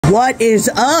What is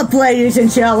up, ladies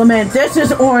and gentlemen? This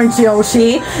is Orange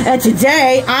Yoshi, and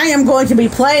today I am going to be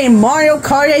playing Mario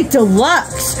Kart 8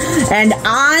 Deluxe, and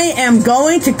I am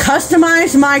going to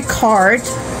customize my kart.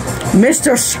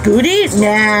 Mr. Scooty?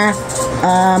 Nah.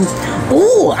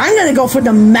 Ooh, I'm gonna go for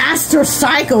the Master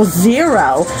Cycle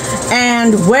Zero.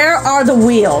 And where are the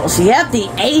wheels? Yep, the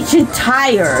ancient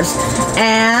tires.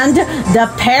 And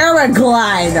the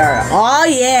paraglider. Oh,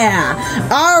 yeah.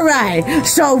 Alright,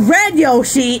 so Red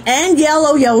Yoshi and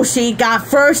Yellow Yoshi got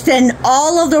first in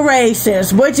all of the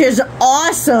races, which is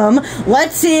awesome.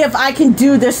 Let's see if I can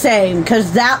do the same,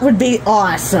 because that would be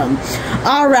awesome.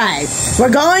 Alright,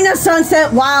 we're going to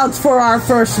Sunset Wilds for our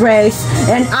first race,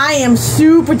 and I am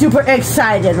super duper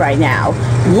excited right now.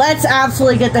 Let's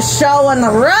absolutely get the show on the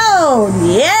road.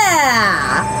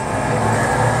 Yeah!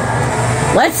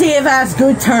 Let's see if it has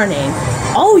good turning.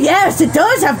 Oh yes, it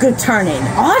does have good turning.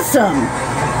 Awesome.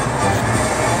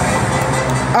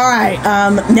 Alright,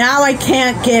 now I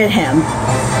can't get him.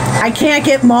 I can't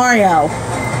get Mario.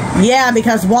 Yeah,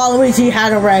 because Waluigi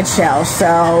had a red shell,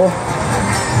 so...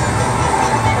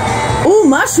 Ooh,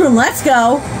 mushroom, let's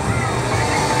go.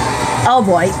 Oh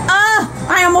boy.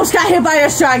 I almost got hit by a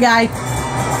Shy Guy.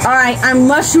 Alright, I'm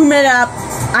mushroom it up.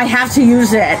 I have to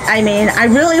use it. I mean, I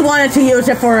really wanted to use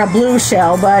it for a blue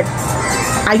shell, but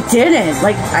I didn't.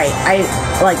 Like,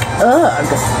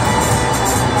 ugh.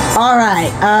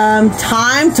 Alright,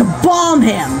 time to bomb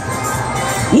him.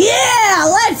 Yeah,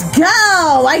 let's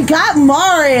go! I got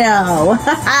Mario!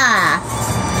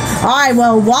 Alright,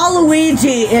 well,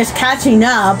 Waluigi is catching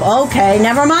up. Okay,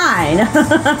 never mind.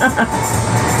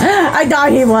 I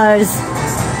thought he was.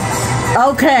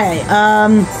 Okay,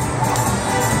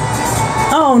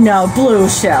 oh no, blue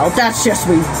shell. That's just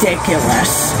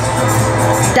ridiculous.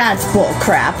 That's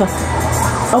bullcrap.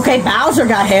 Okay, Bowser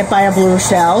got hit by a blue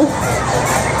shell.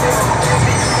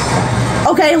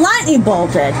 Okay, lightning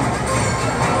bolted.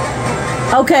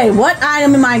 Okay, what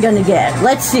item am I gonna get?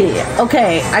 Let's see.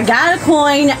 Okay, I got a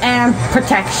coin and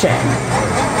protection.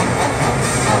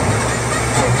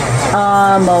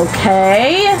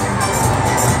 Okay.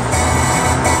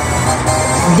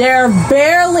 They're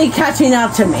barely catching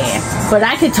up to me, but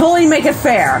I could totally make it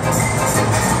fair.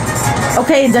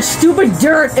 Okay, the stupid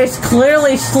dirt is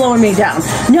clearly slowing me down.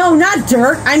 No, not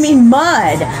dirt, I mean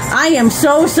mud. I am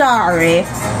so sorry.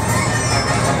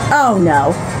 Oh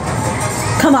no.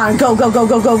 Come on, go, go, go,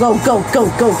 go, go, go, go, go, go,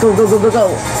 go, go, go, go,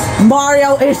 go.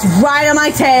 Mario is right on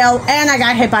my tail, and I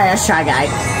got hit by a Shy Guy.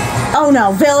 Oh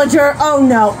no, villager, oh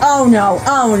no, oh no,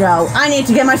 oh no. I need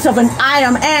to get myself an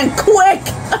item, and quick!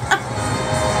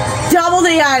 Double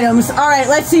the items. Alright,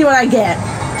 let's see what I get.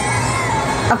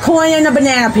 A coin and a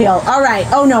banana peel. Alright,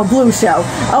 oh no, blue shell.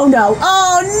 Oh no,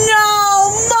 oh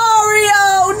no,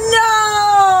 Mario,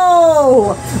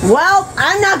 no! Well,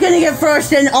 I'm not gonna get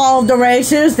first in all of the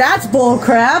races. That's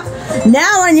bullcrap.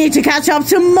 Now I need to catch up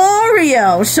to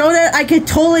Mario so that I could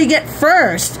totally get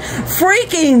first.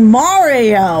 Freaking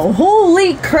Mario.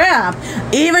 Holy crap.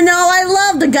 Even though I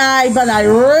love the guy, but I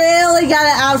really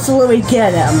gotta absolutely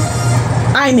get him.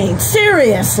 I mean,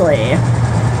 seriously.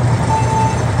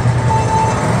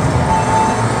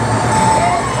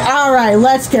 Alright,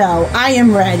 let's go. I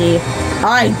am ready.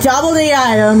 Alright, double the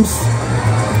items.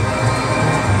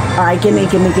 Alright, gimme.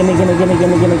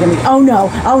 Oh no,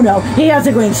 oh no, he has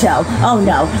a green shell. Oh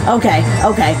no, okay.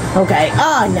 Oh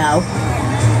no.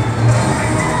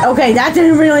 Okay, that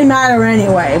didn't really matter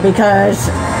anyway, because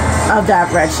of that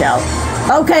red shell.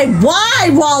 Okay, why,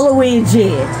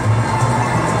 Waluigi?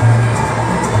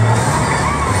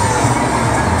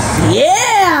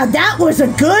 Yeah, that was a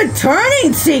good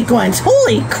turning sequence.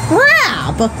 Holy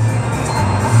crap.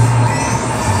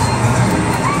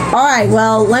 Alright,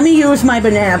 well, let me use my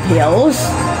banana peels.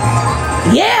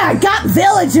 Yeah, I got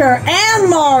Villager and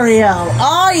Mario.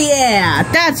 Oh, yeah,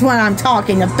 that's what I'm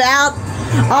talking about.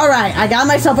 Alright, I got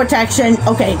myself protection.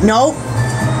 Okay, nope.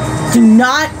 Do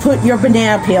not put your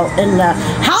banana peel in the...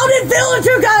 How did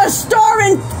Villager got a star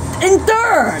in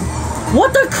third?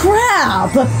 What the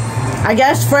crap? I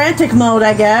guess frantic mode,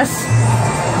 I guess.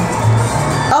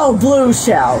 Oh, blue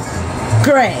shell.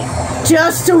 Great.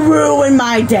 Just to ruin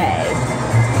my day.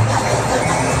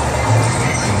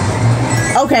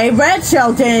 Okay, red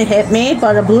shell didn't hit me,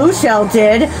 but a blue shell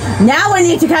did. Now I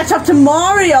need to catch up to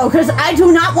Mario, because I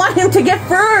do not want him to get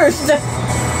first.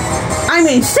 I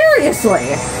mean,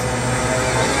 seriously.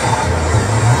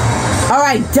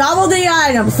 Alright, double the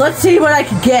items. Let's see what I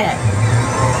can get.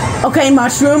 Okay,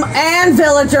 mushroom and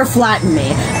villager flattened me.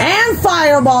 And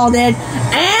fireballed it.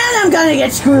 And I'm gonna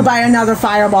get screwed by another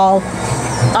fireball.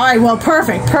 Alright, well,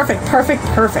 perfect.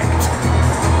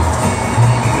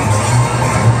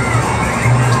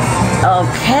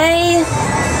 Okay.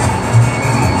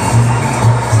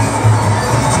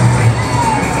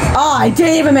 Oh, I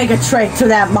didn't even make a trick to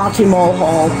that multi-mole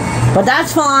hole. But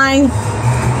that's fine.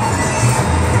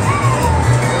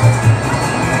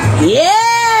 Yeah!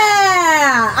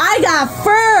 I got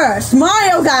first.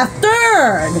 Mario got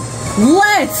third.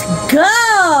 Let's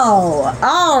go!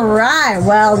 Alright,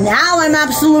 well, now I'm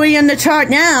absolutely in the chart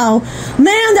now.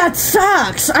 Man, that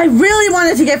sucks. I really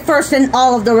wanted to get first in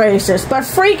all of the races, but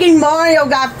freaking Mario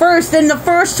got first in the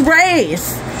first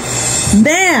race.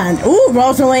 Man, ooh,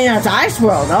 Rosalina's Ice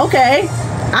World. Okay,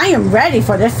 I am ready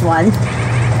for this one.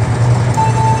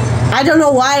 I don't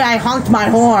know why I honked my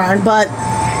horn, but,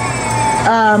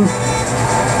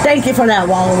 thank you for that,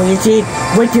 Waluigi,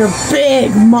 with your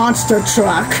big monster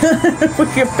truck,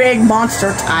 with your big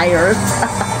monster tires.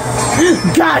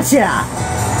 Gotcha!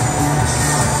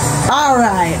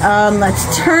 Alright, let's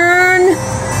turn.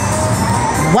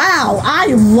 Wow,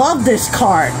 I love this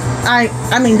cart.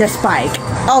 I mean this bike.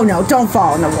 Oh no, don't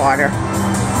fall in the water.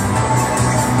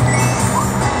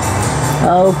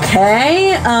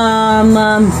 Okay,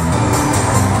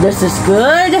 this is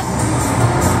good.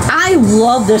 I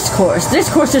love this course. This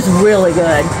course is really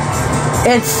good.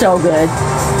 It's so good.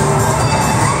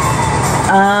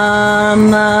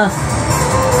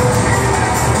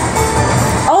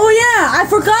 Oh yeah, I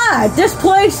forgot. This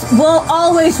place will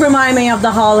always remind me of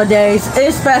the holidays,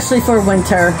 especially for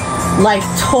winter. Like,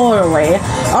 totally.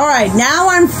 Alright, now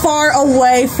I'm far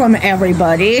away from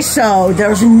everybody, so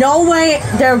there's no way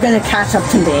they're gonna catch up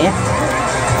to me.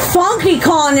 Funky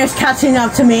Kong is catching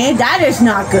up to me. That is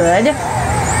not good.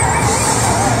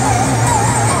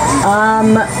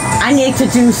 I need to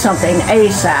do something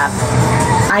ASAP.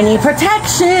 I need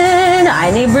protection.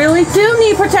 I really do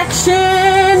need protection.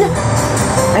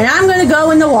 And I'm gonna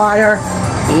go in the water.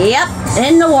 Yep,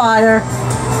 in the water.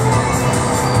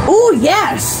 Ooh,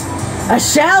 yes! A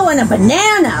shell and a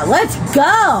banana. Let's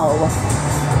go.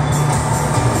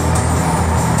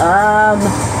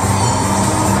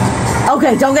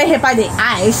 Okay, don't get hit by the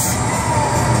ice.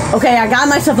 Okay, I got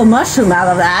myself a mushroom out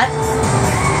of that.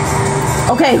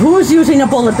 Okay, who's using a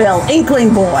bullet bill?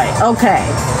 Inkling Boy. Okay.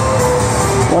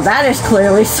 Well, that is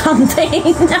clearly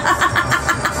something.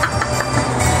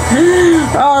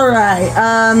 Alright,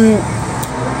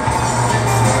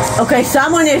 okay,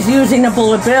 someone is using a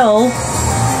bullet bill.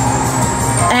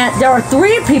 And there are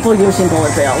 3 people using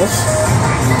bullet bills.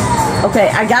 Okay,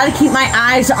 I gotta keep my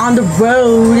eyes on the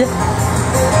road.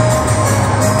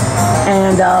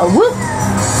 And, whoop.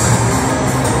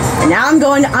 And now I'm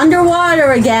going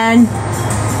underwater again.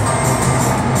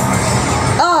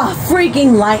 Oh,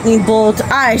 freaking lightning bolt.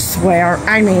 I swear.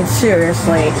 I mean,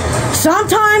 seriously.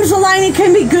 Sometimes the lightning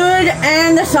can be good,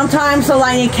 and sometimes the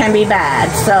lightning can be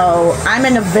bad. So, I'm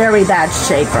in a very bad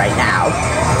shape right now.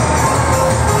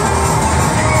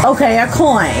 Okay, a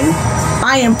coin.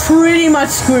 I am pretty much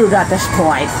screwed at this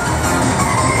point.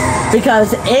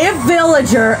 Because if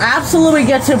Villager absolutely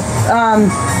gets a,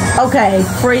 okay,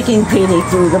 freaking Petey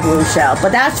through the blue shell.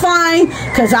 But that's fine,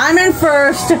 because I'm in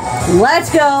first. Let's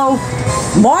go.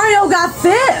 Mario got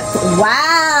 5th.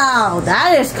 Wow,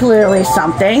 that is clearly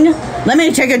something. Let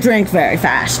me take a drink very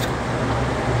fast.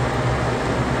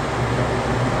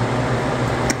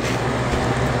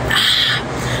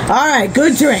 Alright,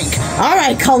 good drink.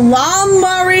 Alright,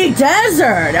 Calamari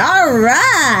Desert.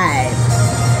 Alright.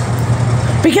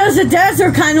 Because the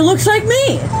desert kind of looks like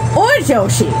me. Or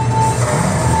Yoshi.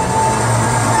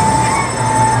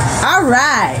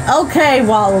 Alright. Okay,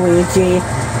 Waluigi.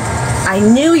 I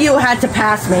knew you had to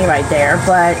pass me right there,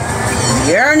 but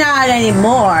you're not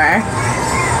anymore.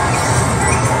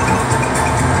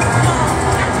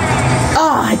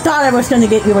 Oh, I thought I was going to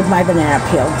get you with my banana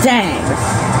peel. Dang.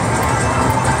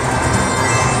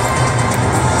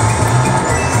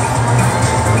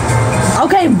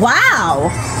 Okay, wow.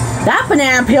 That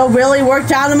banana peel really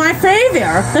worked out in my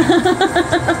favor.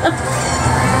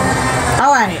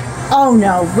 Alright. Oh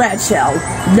no, red shell.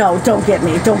 No, don't get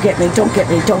me. Don't get me. Don't get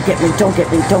me. Don't get me. Don't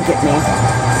get me. Don't get me.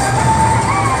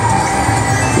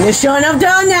 You shouldn't have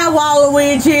done that,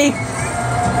 Waluigi.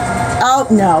 Oh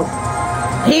no.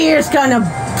 He is gonna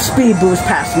speed boost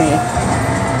past me.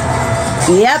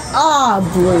 Yep. Oh,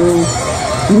 blue.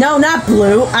 No, not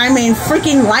blue. I mean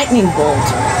freaking lightning bolt.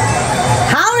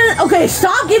 Okay,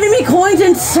 stop giving me coins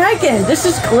in second. This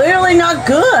is clearly not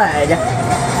good.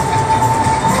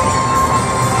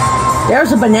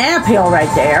 There's a banana peel right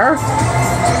there.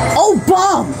 Oh,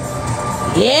 bum.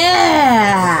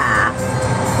 Yeah.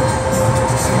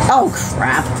 Oh,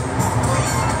 crap.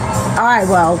 Alright,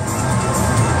 well.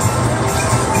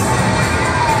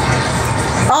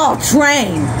 Oh,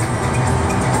 train.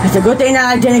 It's a good thing that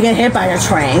I didn't get hit by a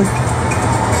train.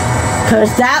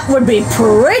 Because that would be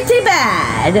pretty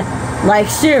bad. Like,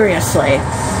 seriously.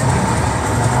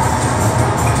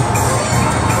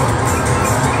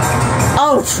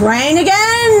 Oh, train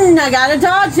again! I gotta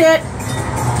dodge it.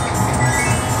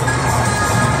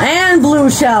 And blue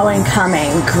shell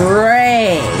incoming.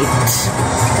 Great.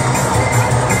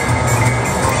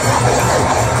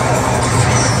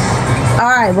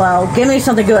 Alright, well, give me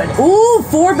something good. Ooh,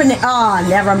 4 banana. Oh,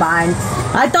 never mind.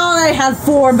 I thought I had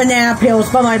 4 banana peels,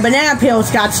 but my banana peels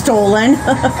got stolen.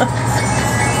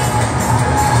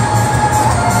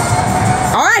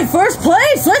 Alright, first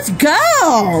place. Let's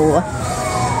go.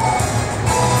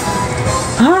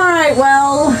 Alright,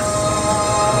 well,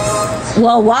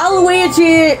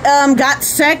 Waluigi got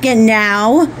second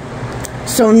now.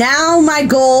 So now my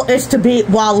goal is to beat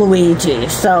Waluigi.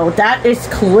 So that is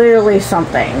clearly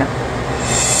something.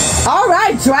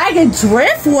 Alright, Dragon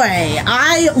Driftway.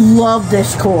 I love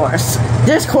this course.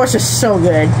 This course is so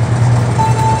good.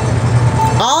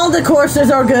 All the courses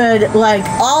are good. Like,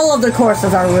 all of the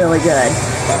courses are really good.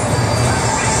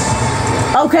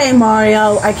 Okay,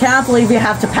 Mario. I can't believe you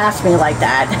have to pass me like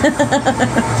that.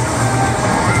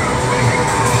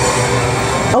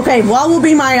 Okay, what will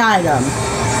be my item?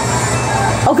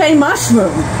 Okay,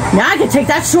 mushroom. Now I can take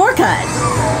that shortcut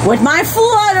with my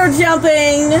flutter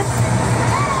jumping.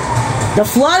 The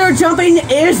flutter jumping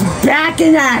is back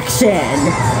in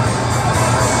action.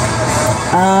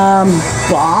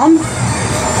 Bomb?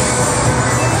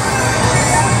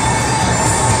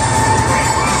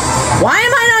 Why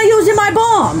am I not using my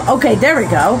bomb? Okay, there we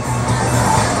go.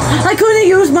 I couldn't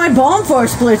use my bomb for a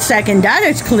split second. That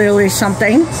is clearly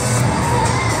something.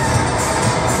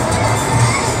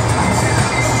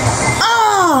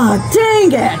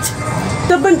 Dang it!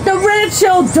 The red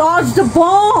shell dodged the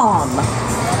bomb!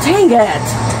 Dang it!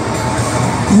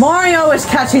 Mario is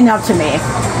catching up to me.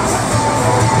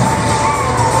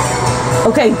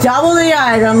 Okay, double the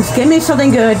items. Give me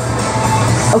something good.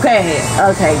 Okay,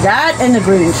 that and the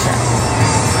green shell.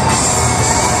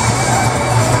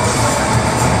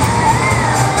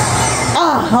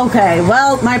 Oh, okay.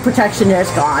 Well, my protection is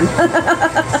gone.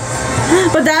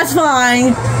 But that's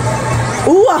fine.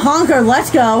 Ooh, a honker.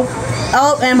 Let's go.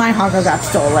 Oh, and my honker got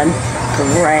stolen.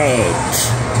 Great.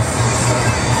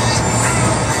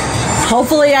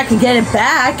 Hopefully I can get it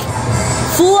back.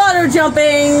 Flutter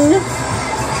jumping.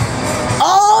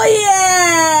 Oh,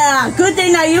 yeah. Good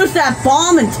thing I used that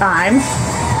bomb in time.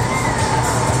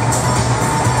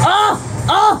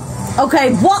 Oh.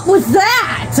 Okay, what was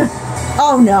that?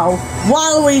 Oh, no.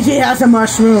 Waluigi has a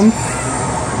mushroom.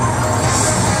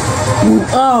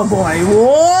 Oh, boy.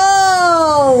 Whoa!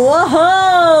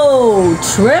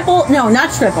 Triple? No,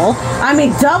 not triple. I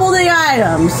mean, double the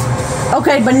items.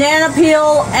 Okay, banana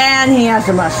peel, and he has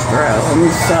a mushroom,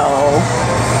 so...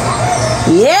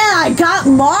 Yeah, I got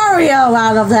Mario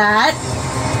out of that.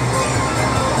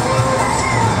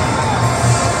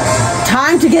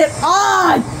 Time to get...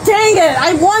 Ah, dang it!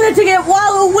 I wanted to get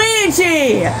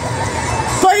Waluigi!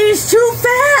 But he's too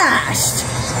fast!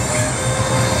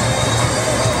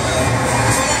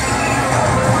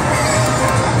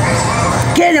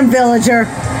 Get him, villager.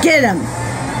 Get him.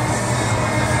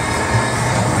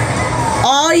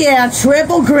 Oh, yeah.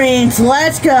 Triple greens.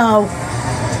 Let's go.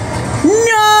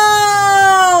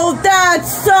 No! That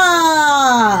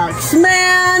sucks,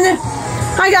 man.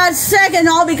 I got second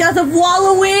all because of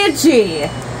Waluigi.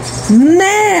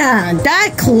 Man,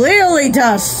 that clearly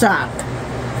does suck.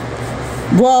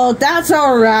 Well, that's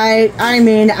alright. I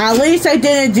mean, at least I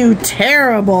didn't do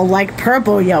terrible like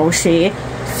Purple Yoshi.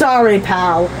 Sorry,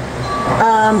 pal.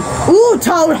 Ooh,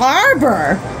 Toad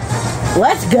Harbor.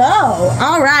 Let's go.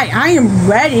 Alright, I am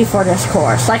ready for this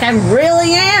course. Like, I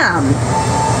really am.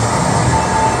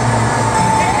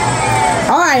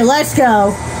 Alright, let's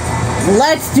go.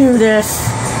 Let's do this.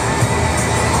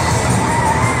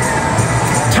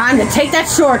 Time to take that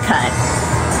shortcut.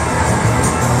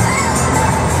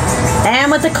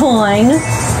 And with the coin.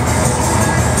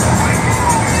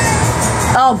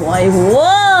 Oh boy,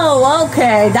 whoa,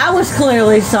 okay, that was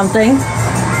clearly something.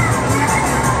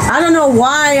 I don't know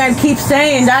why I keep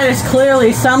saying that is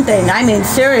clearly something. I mean,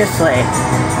 seriously.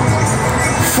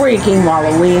 Freaking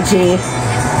Waluigi.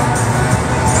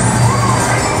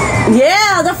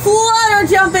 Yeah, the flutter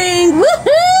jumping,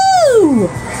 woohoo!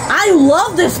 I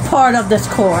love this part of this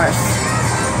course.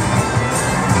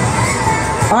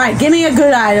 Alright, give me a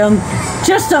good item.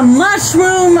 Just a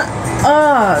mushroom,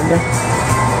 ugh.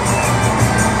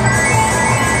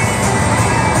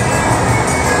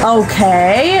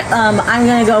 Okay, I'm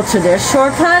gonna go to this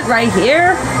shortcut right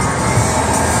here.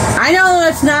 I know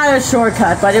it's not a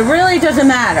shortcut, but it really doesn't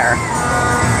matter.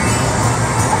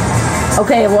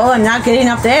 Okay, well, I'm not getting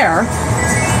up there.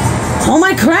 Oh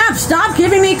my crap, stop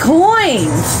giving me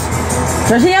coins!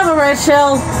 Does he have a red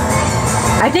shell?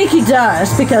 I think he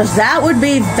does, because that would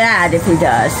be bad if he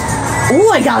does. Ooh,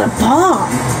 I got a bomb!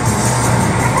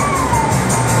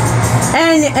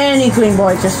 And Queen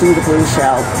Boy just threw the blue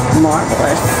shell.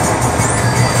 Marvelous.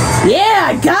 Yeah,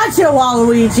 I gotcha,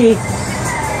 Waluigi!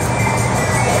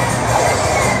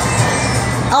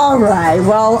 Alright,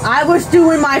 well, I was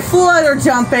doing my flutter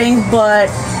jumping, but...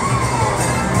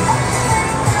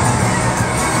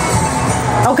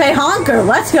 Okay, Honker,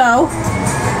 let's go.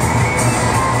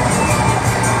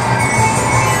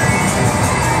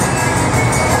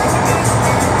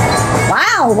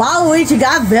 Wow, Waluigi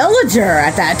got Villager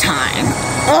at that time.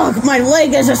 Ugh, my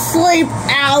leg is asleep.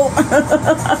 Ow.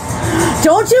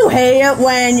 Don't you hate it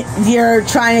when you're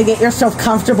trying to get yourself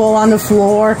comfortable on the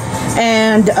floor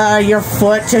and your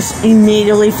foot just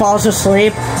immediately falls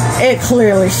asleep? It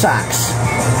clearly sucks.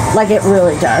 Like it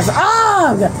really does.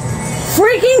 Ugh!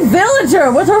 Freaking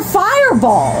Villager with her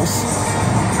fireballs!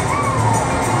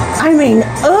 I mean,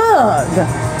 ugh!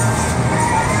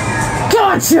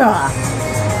 Gotcha!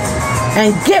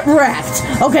 And get wrecked!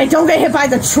 Okay, don't get hit by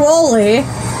the trolley,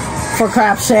 for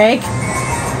crap's sake.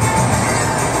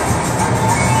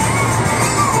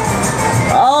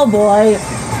 Oh boy.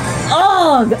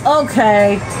 Ugh!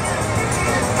 Okay.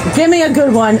 Give me a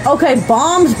good one. Okay,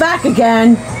 bomb's back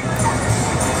again.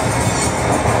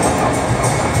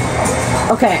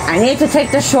 Okay, I need to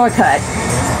take the shortcut.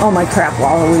 Oh my crap,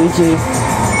 Waluigi.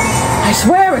 I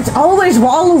swear, it's always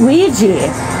Waluigi.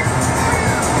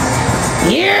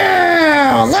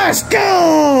 Yeah, let's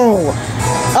go!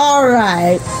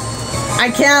 Alright.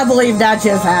 I cannot believe that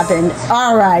just happened.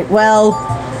 Alright, well,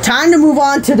 time to move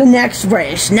on to the next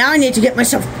race. Now I need to get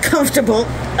myself comfortable.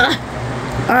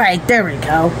 Alright, there we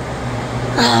go.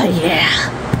 Oh yeah.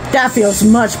 That feels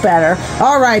much better.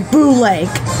 Alright, Boo Lake.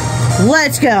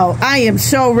 Let's go. I am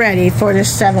so ready for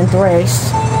this 7th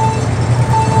race.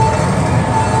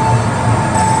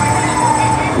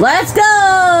 Let's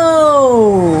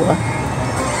go!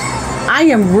 I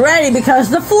am ready because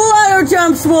the flutter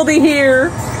jumps will be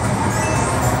here.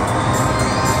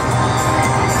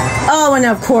 Oh, and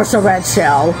of course a red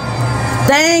shell.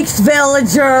 Thanks,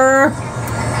 Villager.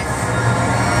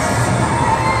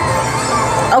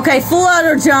 Okay,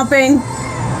 flutter jumping.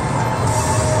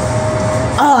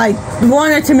 Oh, I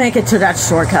wanted to make it to that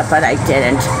shortcut, but I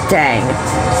didn't. Dang.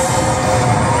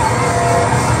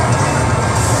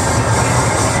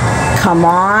 Come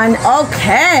on.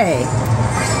 Okay.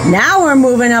 Now we're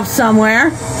moving up somewhere.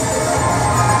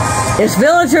 Is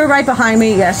Villager right behind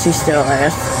me? Yes, she still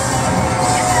is.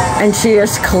 And she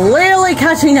is clearly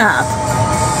catching up.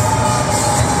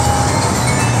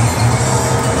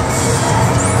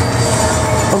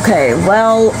 Okay,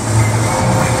 well...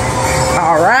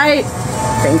 Alright.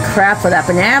 Been crap for that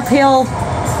banana peel.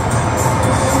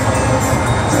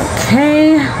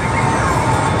 Okay.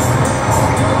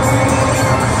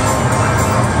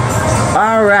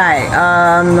 Alright,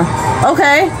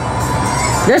 okay.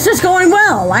 This is going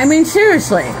well. I mean,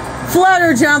 seriously.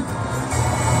 Flutter jump.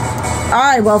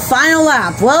 Alright, well, final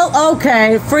lap. Well,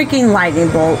 okay. Freaking lightning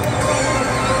bolt.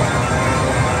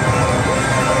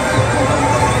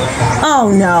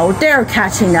 Oh no, they're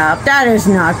catching up. That is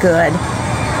not good.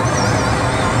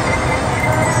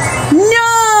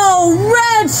 No!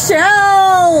 Red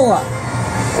shell!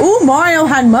 Ooh, Mario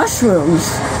had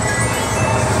mushrooms.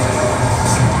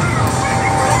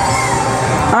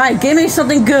 Alright, give me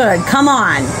something good. Come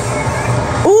on.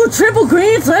 Ooh, triple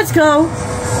greens. Let's go.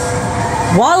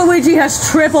 Waluigi has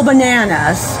triple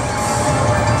bananas.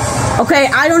 Okay,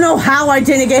 I don't know how I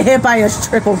didn't get hit by his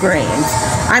triple greens.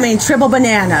 I mean, triple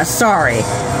bananas. Sorry.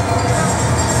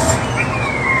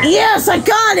 Yes, I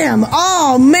got him.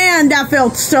 Oh, man, that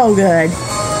felt so good.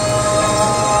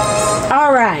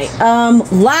 Alright,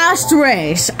 last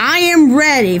race. I am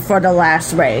ready for the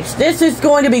last race. This is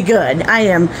going to be good.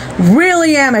 I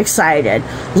really am excited.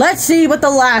 Let's see what the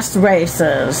last race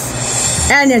is.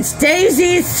 And it's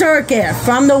Daisy's Circuit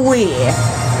from the Wii.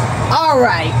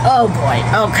 Alright, oh boy,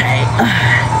 okay.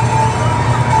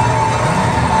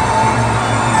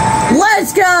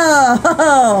 Let's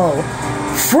go!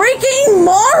 Freaking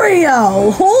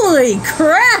Mario! Holy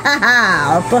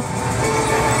crap!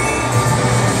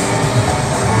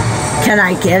 Can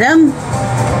I get him?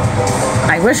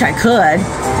 I wish I could.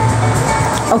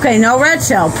 Okay, no red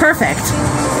shell. Perfect.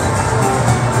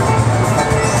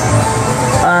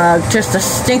 Just a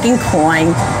stinking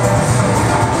coin.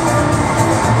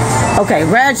 Okay,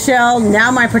 red shell.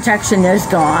 Now my protection is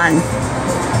gone.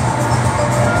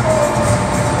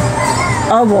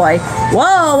 Oh boy.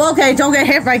 Whoa, okay, don't get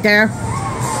hit right there.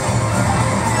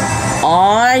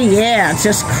 Oh yeah,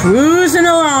 just cruising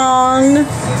along.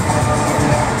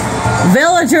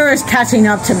 Villager is catching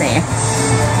up to me.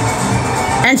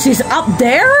 And she's up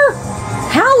there?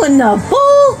 How in the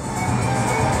bull?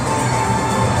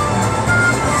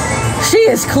 She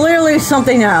is clearly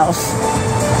something else.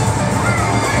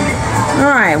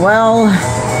 Alright, well...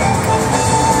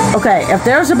 Okay, if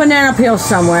there's a banana peel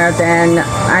somewhere, then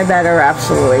I better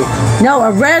absolutely... No,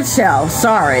 a red shell,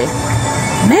 sorry.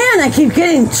 Man, I keep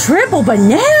getting triple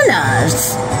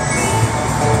bananas!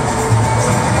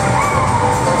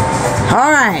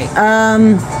 Alright,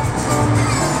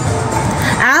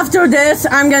 after this,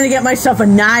 I'm gonna get myself a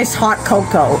nice hot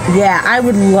cocoa. Yeah, I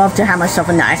would love to have myself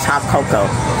a nice hot cocoa.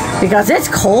 Because it's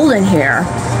cold in here.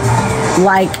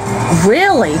 Like,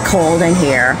 really cold in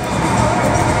here.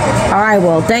 Alright,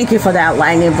 well, thank you for that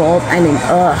lightning bolt. I mean,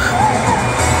 ugh.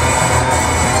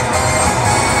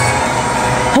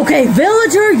 Okay,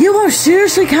 villager, you are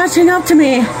seriously catching up to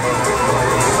me.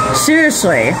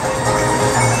 Seriously.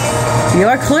 You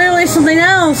are clearly something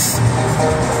else.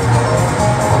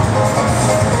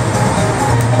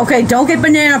 Okay, don't get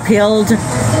banana peeled.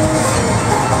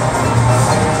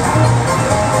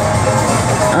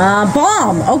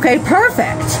 Bomb. Okay,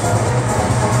 perfect.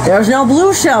 There's no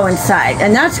blue shell inside,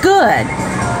 and that's good.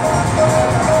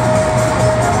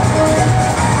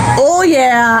 Oh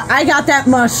yeah, I got that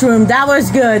mushroom. That was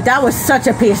good. That was such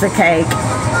a piece of cake.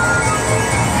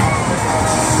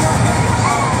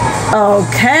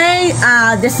 Okay,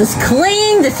 this is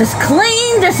clean. This is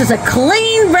clean. This is a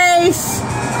clean race.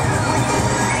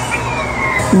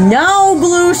 No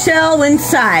blue shell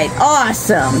inside.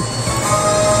 Awesome.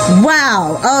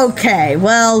 Wow, okay,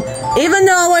 well, even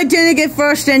though I didn't get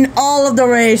first in all of the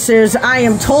races, I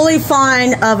am totally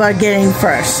fine of getting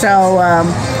first. So,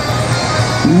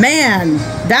 man,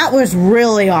 that was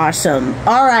really awesome.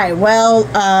 Alright, well,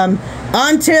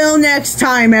 until next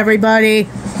time, everybody,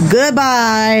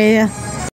 goodbye.